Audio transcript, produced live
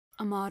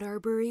Ahmaud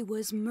Arbery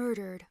was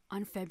murdered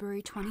on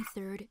February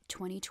 23,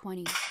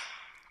 2020.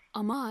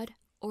 Ahmad,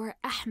 or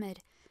Ahmad,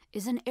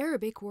 is an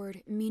Arabic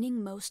word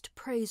meaning most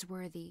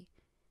praiseworthy.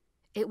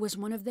 It was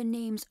one of the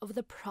names of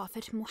the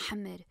Prophet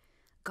Muhammad,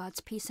 God's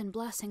peace and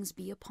blessings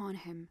be upon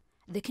him.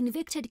 The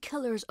convicted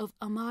killers of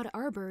Ahmaud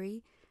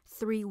Arbery,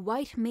 3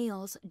 white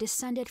males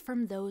descended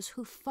from those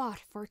who fought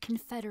for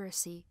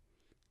Confederacy.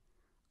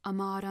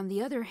 Ahmad, on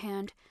the other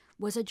hand,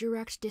 was a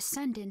direct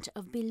descendant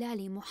of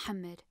Bilali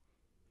Muhammad.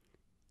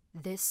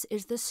 This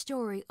is the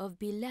story of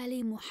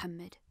Bilali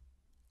Muhammad.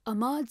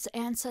 Ahmad's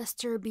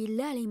ancestor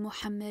Bilali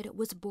Muhammad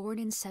was born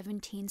in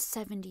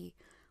 1770,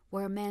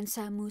 where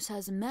Mansa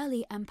Musa's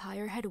Mali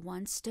Empire had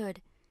once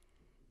stood.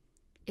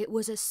 It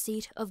was a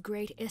seat of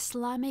great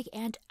Islamic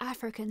and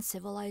African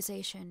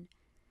civilization.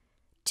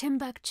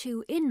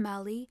 Timbuktu in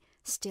Mali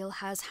still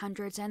has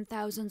hundreds and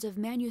thousands of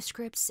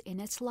manuscripts in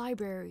its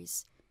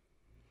libraries.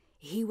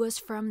 He was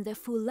from the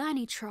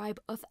Fulani tribe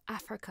of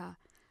Africa,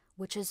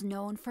 which is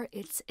known for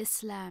its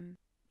Islam.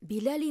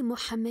 Bilali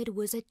Muhammad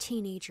was a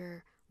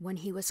teenager when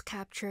he was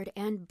captured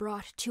and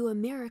brought to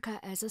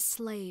America as a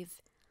slave.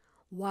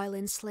 While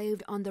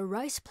enslaved on the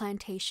rice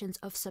plantations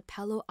of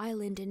Sapelo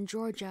Island in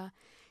Georgia,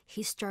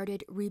 he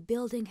started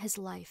rebuilding his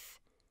life.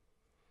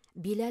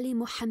 Bilali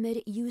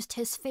Muhammad used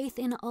his faith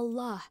in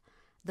Allah,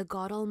 the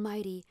God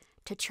Almighty,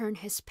 to turn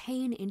his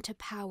pain into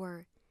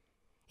power.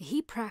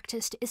 He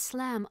practiced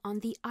Islam on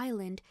the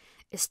island,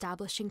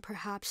 establishing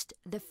perhaps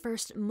the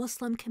first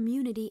Muslim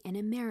community in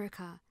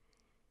America.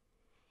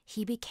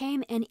 He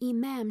became an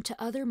imam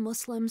to other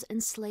Muslims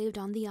enslaved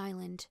on the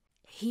island.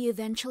 He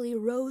eventually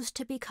rose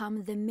to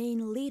become the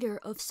main leader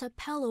of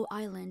Sapelo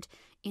Island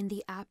in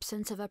the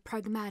absence of a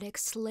pragmatic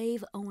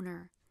slave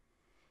owner.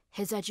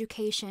 His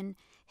education,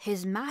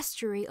 his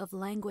mastery of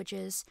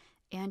languages,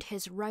 and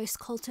his rice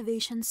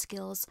cultivation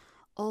skills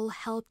all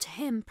helped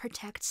him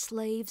protect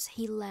slaves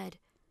he led.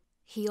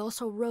 He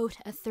also wrote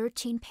a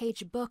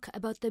 13-page book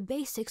about the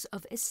basics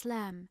of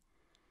Islam.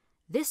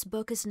 This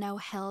book is now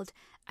held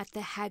at the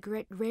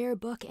Hagrit Rare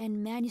Book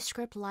and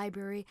Manuscript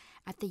Library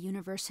at the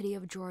University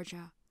of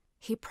Georgia.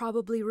 He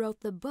probably wrote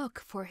the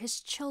book for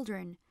his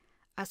children.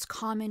 As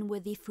common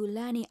with the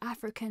Fulani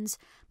Africans,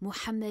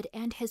 Muhammad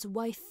and his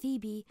wife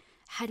Phoebe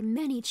had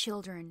many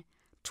children,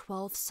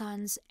 12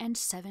 sons and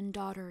 7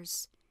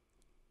 daughters.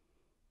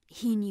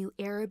 He knew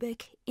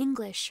Arabic,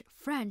 English,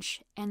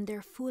 French, and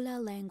their Fula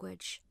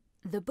language.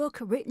 The book,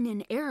 written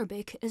in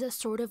Arabic, is a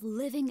sort of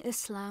living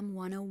Islam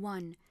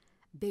 101,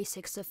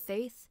 basics of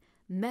faith,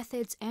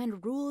 methods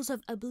and rules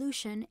of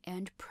ablution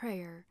and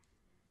prayer.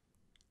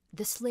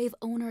 The slave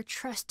owner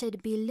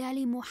trusted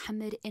Bilali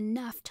Muhammad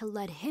enough to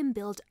let him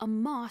build a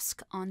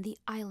mosque on the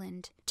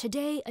island.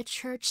 Today, a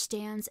church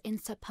stands in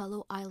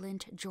Sapelo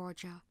Island,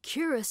 Georgia.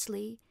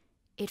 Curiously,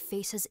 it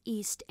faces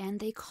east and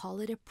they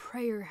call it a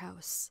prayer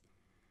house.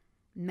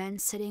 Men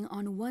sitting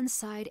on one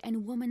side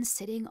and women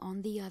sitting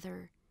on the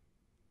other.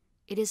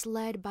 It is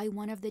led by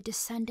one of the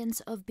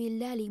descendants of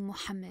Bilali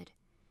Muhammad.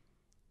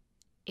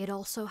 It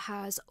also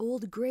has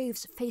old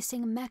graves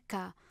facing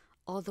Mecca,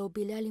 although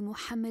Bilali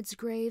Muhammad's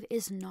grave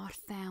is not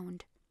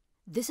found.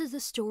 This is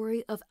the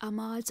story of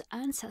Ahmad's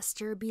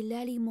ancestor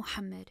Bilali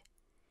Muhammad.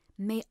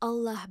 May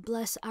Allah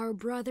bless our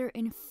brother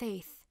in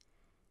faith.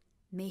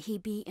 May he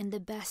be in the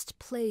best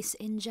place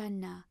in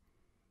Jannah,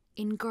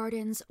 in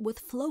gardens with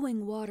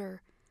flowing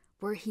water,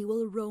 where he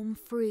will roam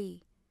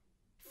free,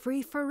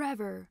 free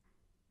forever,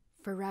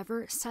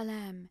 forever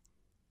salam,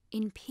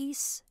 in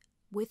peace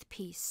with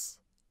peace.